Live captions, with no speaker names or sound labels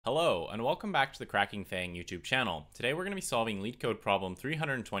Hello, and welcome back to the Cracking FAANG YouTube channel. Today we're going to be solving Leetcode problem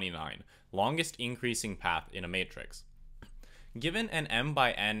 329, longest increasing path in a matrix. Given an m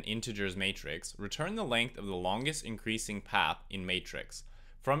by n integers matrix, return the length of the longest increasing path in matrix.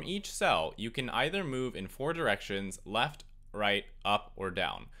 From each cell, you can either move in 4 directions, left, right, up, or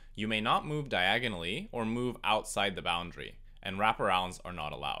down. You may not move diagonally or move outside the boundary, and wraparounds are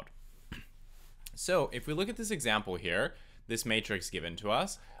not allowed. So if we look at this example here, this matrix given to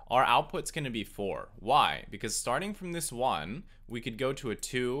us, our output's going to be 4. Why? Because starting from this 1, we could go to a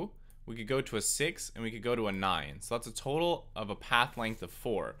 2, we could go to a 6, and we could go to a 9. So that's a total of a path length of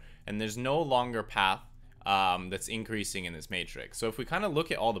 4. And there's no longer path that's increasing in this matrix. So if we kind of look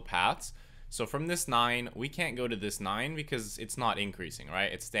at all the paths, so from this 9, we can't go to this 9 because it's not increasing,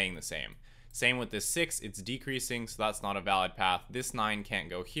 right? It's staying the same. Same with this 6, it's decreasing, so that's not a valid path. This 9 can't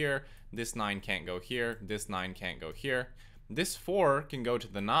go here, this 9 can't go here, this 9 can't go here. This 4 can go to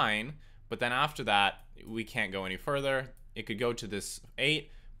the 9, but then after that, we can't go any further. It could go to this 8,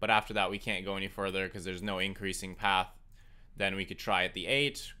 but after that, we can't go any further because there's no increasing path. Then we could try at the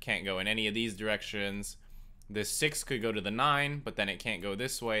 8, can't go in any of these directions. This 6 could go to the 9, but then it can't go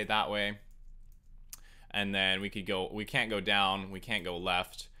this way, that way. And then we can't go down, we can't go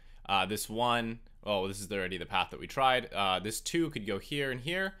left. This 1, oh, this is already the path that we tried. This 2 could go here and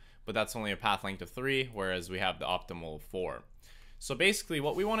here, but that's only a path length of 3, whereas we have the optimal of 4. So basically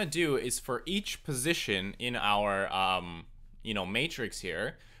what we want to do is for each position in our matrix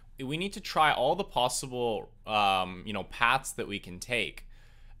here, we need to try all the possible paths that we can take,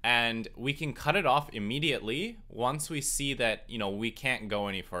 and we can cut it off immediately once we see that we can't go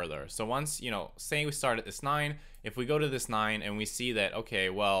any further. So once say we start at this 9, if we go to this 9 and we see that, okay,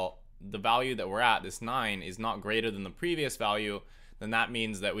 well, the value that we're at, this 9, is not greater than the previous value, then that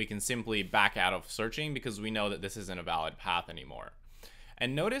means that we can simply back out of searching because we know that this isn't a valid path anymore.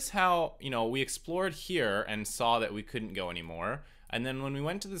 And notice how, we explored here and saw that we couldn't go anymore. And then when we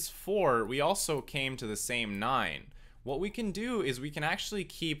went to this 4, we also came to the same 9. What we can do is we can actually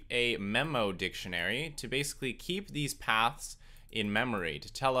keep a memo dictionary to basically keep these paths in memory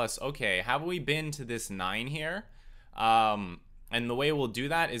to tell us, okay, have we been to this 9 here? And the way we'll do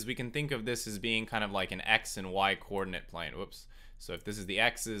that is we can think of this as being kind of like an X and Y coordinate plane. Whoops. So if this is the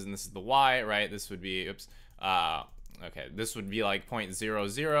X's and this is the Y, right, this would be, okay, this would be like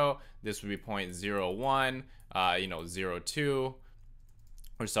 0.00, this would be 0.01, 02,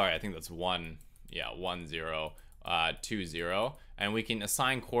 or sorry, I think that's 1, yeah, 10, 20, and we can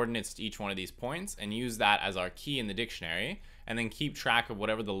assign coordinates to each one of these points and use that as our key in the dictionary, and then keep track of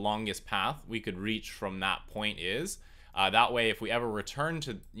whatever the longest path we could reach from that point is. That way, if we ever return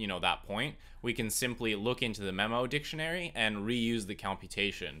to that point, we can simply look into the memo dictionary and reuse the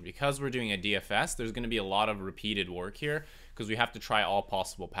computation. Because we're doing a DFS, there's going to be a lot of repeated work here because we have to try all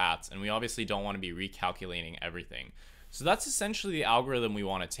possible paths, and we obviously don't want to be recalculating everything. So that's essentially the algorithm we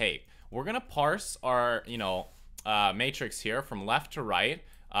want to take. We're going to parse our matrix here from left to right,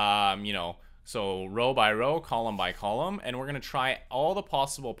 so row by row, column by column, and we're going to try all the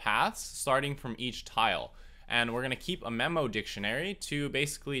possible paths starting from each tile. And we're going to keep a memo dictionary to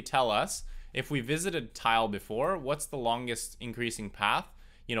basically tell us if we visited a tile before, what's the longest increasing path,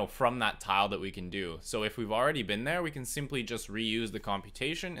 from that tile that we can do. So if we've already been there, we can simply just reuse the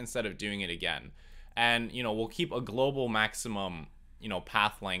computation instead of doing it again. And, we'll keep a global maximum,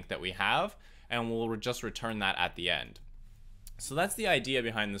 path length that we have, and we'll just return that at the end. So that's the idea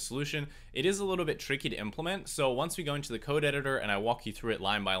behind the solution. It is a little bit tricky to implement. So once we go into the code editor and I walk you through it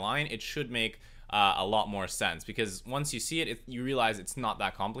line by line, it should make a lot more sense, because once you see it, you realize it's not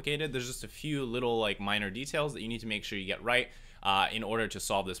that complicated. There's just a few little minor details that you need to make sure you get right in order to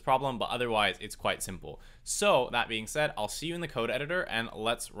solve this problem, but otherwise it's quite simple. So that being said, I'll see you in the code editor and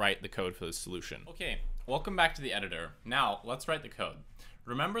let's write the code for the solution. Okay, welcome back to the editor. Now let's write the code.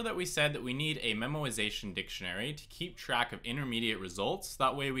 Remember that we said that we need a memoization dictionary to keep track of intermediate results.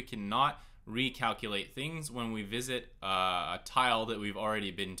 That way we cannot recalculate things when we visit a tile that we've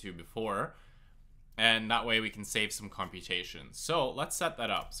already been to before. And that way we can save some computation. So let's set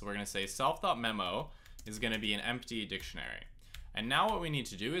that up. So we're going to say self.memo is going to be an empty dictionary. And now what we need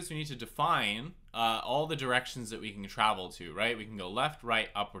to do is we need to define all the directions that we can travel to, right? We can go left, right,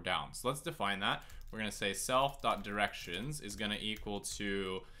 up, or down. So let's define that. We're going to say self.directions is going to equal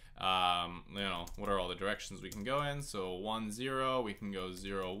to, what are all the directions we can go in? So 1, 0, we can go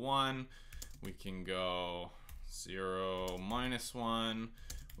 0, 1, we can go 0, -1,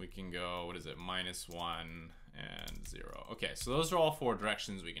 we can go, what is it, -1 and 0. Okay, so those are all 4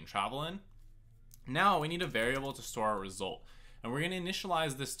 directions we can travel in. Now we need a variable to store our result, and we're going to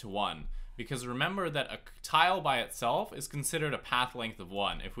initialize this to 1. because remember that a tile by itself is considered a path length of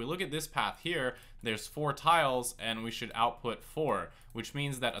 1. If we look at this path here, there's 4 tiles and we should output 4, which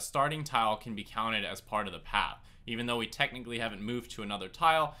means that a starting tile can be counted as part of the path. Even though we technically haven't moved to another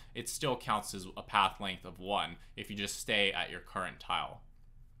tile, it still counts as a path length of 1 if you just stay at your current tile.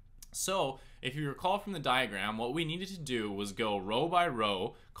 So if you recall from the diagram, what we needed to do was go row by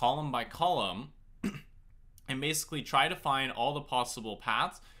row, column by column, and basically try to find all the possible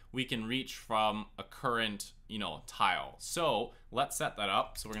paths we can reach from a current, tile. So let's set that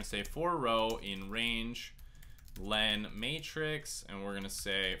up. So we're going to say for row in range len matrix, and we're going to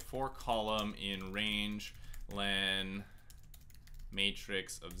say for column in range len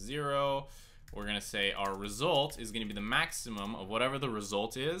matrix of 0. We're going to say our result is going to be the maximum of whatever the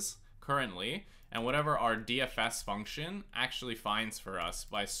result is currently, and whatever our DFS function actually finds for us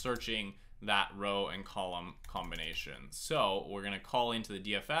by searching that row and column combination. So we're going to call into the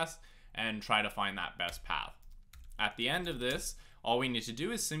DFS and try to find that best path. At the end of this, all we need to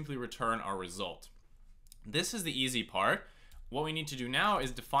do is simply return our result. This is the easy part. What we need to do now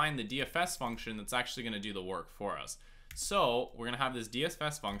is define the DFS function that's actually going to do the work for us. So we're going to have this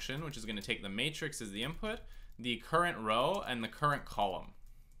DFS function, which is going to take the matrix as the input, the current row, and the current column.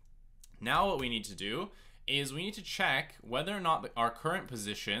 Now what we need to do is we need to check whether or not our current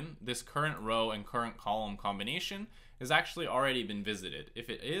position, this current row and current column combination, has actually already been visited. If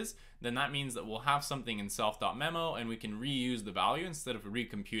it is, then that means that we'll have something in self.memo and we can reuse the value instead of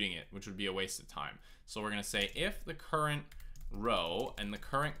recomputing it, which would be a waste of time. So we're going to say if the current row and the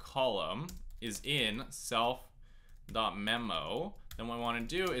current column is in self.memo, then what we want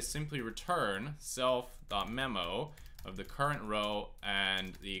to do is simply return self.memo of the current row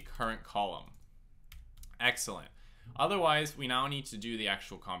and the current column. Excellent. Otherwise, we now need to do the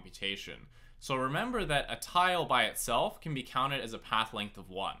actual computation. So remember that a tile by itself can be counted as a path length of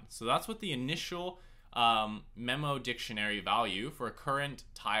 1. So that's what the initial memo dictionary value for a current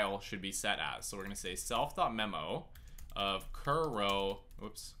tile should be set as. So we're going to say self.memo of cur row,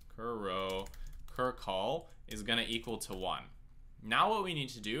 cur col is going to equal to 1. Now what we need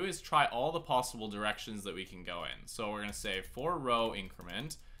to do is try all the possible directions that we can go in. So we're going to say for row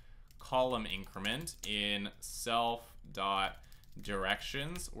increment, column increment in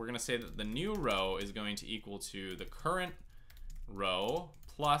self.directions. We're going to say that the new row is going to equal to the current row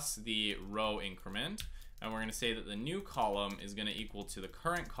plus the row increment. And we're going to say that the new column is going to equal to the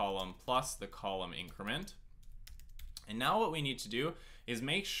current column plus the column increment. And now what we need to do is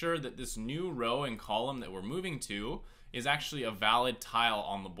make sure that this new row and column that we're moving to is actually a valid tile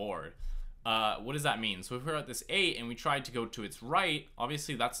on the board. What does that mean? So if we're at this 8 and we tried to go to its right,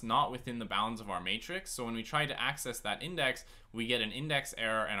 obviously that's not within the bounds of our matrix. So when we try to access that index, we get an index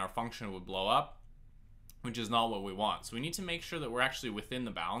error and our function would blow up, which is not what we want. So we need to make sure that we're actually within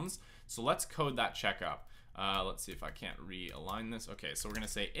the bounds. So let's code that checkup. Let's see if I can't realign this. Okay, so we're going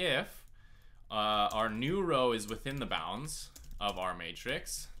to say if our new row is within the bounds of our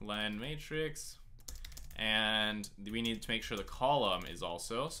matrix, len matrix, and we need to make sure the column is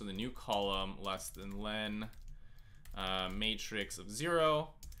also, so the new column less than len matrix of 0.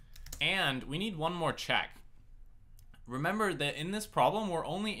 And we need one more check. Remember that in this problem, we're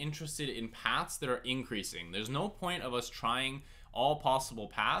only interested in paths that are increasing. There's no point of us trying all possible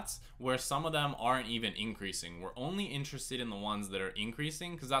paths where some of them aren't even increasing. We're only interested in the ones that are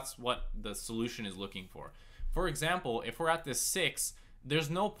increasing because that's what the solution is looking for. For example, if we're at this 6,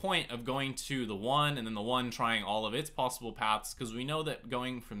 there's no point of going to the 1 and then the 1 trying all of its possible paths, because we know that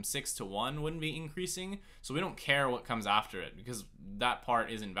going from 6 to 1 wouldn't be increasing, so we don't care what comes after it because that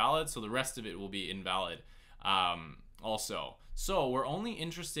part is invalid, so the rest of it will be invalid also. So we're only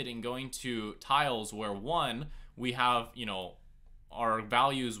interested in going to tiles where 1, we have, our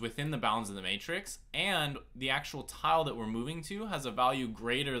values within the bounds of the matrix, and the actual tile that we're moving to has a value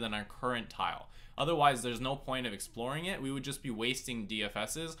greater than our current tile. Otherwise, there's no point of exploring it. We would just be wasting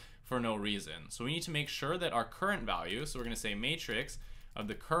DFSs for no reason. So we need to make sure that our current value, so we're going to say matrix of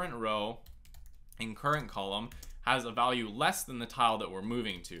the current row and current column, has a value less than the tile that we're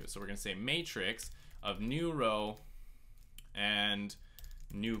moving to. So we're going to say matrix of new row and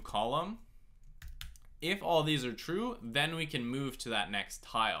new column. If all these are true, then we can move to that next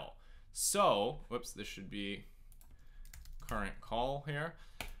tile. So, whoops, this should be current col here.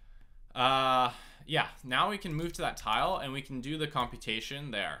 Yeah, now we can move to that tile and we can do the computation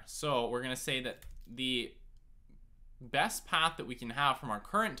there. So we're going to say that the best path that we can have from our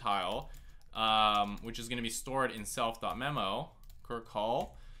current tile, which is going to be stored in self.memo, cur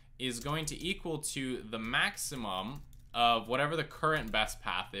col, is going to equal to the maximum of whatever the current best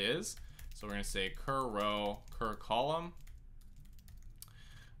path is. So we're going to say cur row, cur column,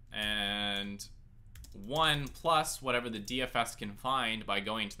 and 1 plus whatever the DFS can find by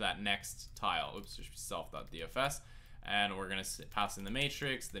going to that next tile. Oops, there should be self.dfs. And we're going to pass in the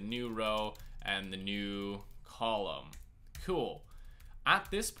matrix, the new row, and the new column. Cool. At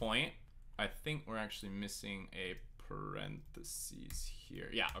this point, I think we're actually missing a parentheses here.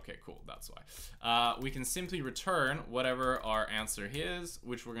 Yeah, okay, cool. That's why. We can simply return whatever our answer is,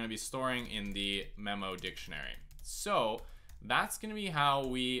 which we're going to be storing in the memo dictionary. So that's going to be how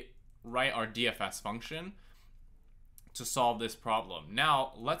we write our DFS function to solve this problem.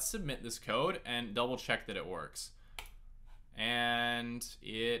 Now, let's submit this code and double check that it works. And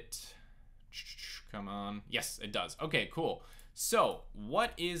it, come on. Yes, it does. Okay, cool. So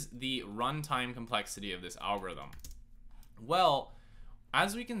what is the runtime complexity of this algorithm? Well,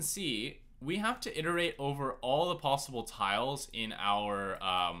 as we can see, we have to iterate over all the possible tiles in our,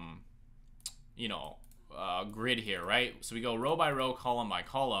 grid here, right? So we go row by row, column by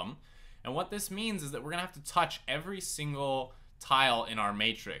column. And what this means is that we're gonna have to touch every single tile in our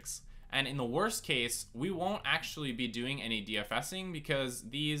matrix. And in the worst case, we won't actually be doing any DFSing because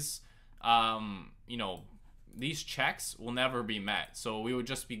these, these checks will never be met. So we would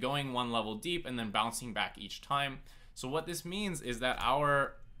just be going one level deep and then bouncing back each time. So what this means is that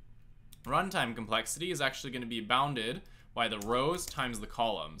our runtime complexity is actually going to be bounded by the rows times the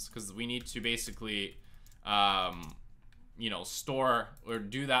columns, because we need to basically, store or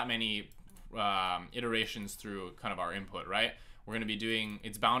do that many iterations through kind of our input, right? We're going to be doing,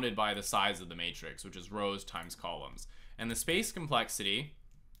 it's bounded by the size of the matrix, which is rows times columns. And the space complexity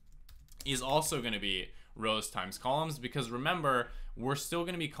is also going to be rows times columns, because remember, we're still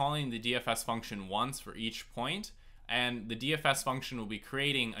going to be calling the DFS function once for each point, and the DFS function will be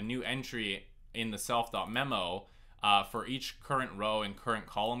creating a new entry in the self.memo for each current row and current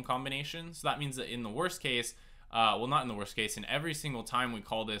column combination. So that means that in the worst case, well, not in the worst case, in every single time we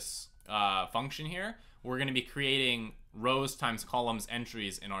call this function here, we're going to be creating rows times columns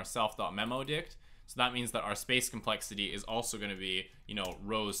entries in our self.memo dict. So that means that our space complexity is also going to be,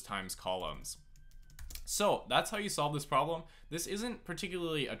 rows times columns. So that's how you solve this problem. This isn't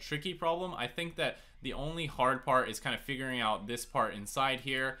particularly a tricky problem. I think that the only hard part is kind of figuring out this part inside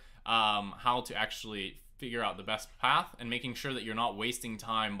here, how to actually figure out the best path and making sure that you're not wasting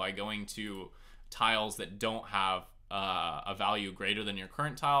time by going to tiles that don't have a value greater than your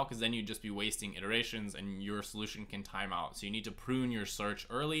current tile, because then you'd just be wasting iterations and your solution can time out. So you need to prune your search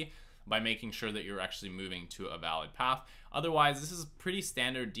early by making sure that you're actually moving to a valid path. Otherwise, this is a pretty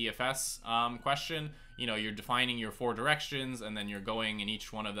standard DFS question. You're defining your 4 directions and then you're going in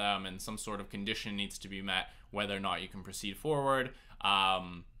each one of them, and some sort of condition needs to be met whether or not you can proceed forward.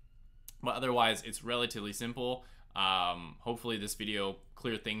 But otherwise, it's relatively simple. Hopefully this video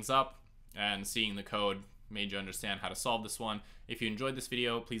cleared things up, and seeing the code made you understand how to solve this one. If you enjoyed this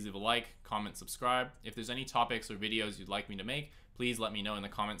video, please leave a like, comment, subscribe. If there's any topics or videos you'd like me to make, please let me know in the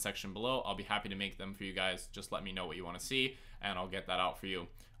comment section below. I'll be happy to make them for you guys. Just let me know what you want to see, and I'll get that out for you.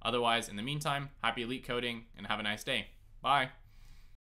 Otherwise, in the meantime, happy Leetcoding, and have a nice day. Bye.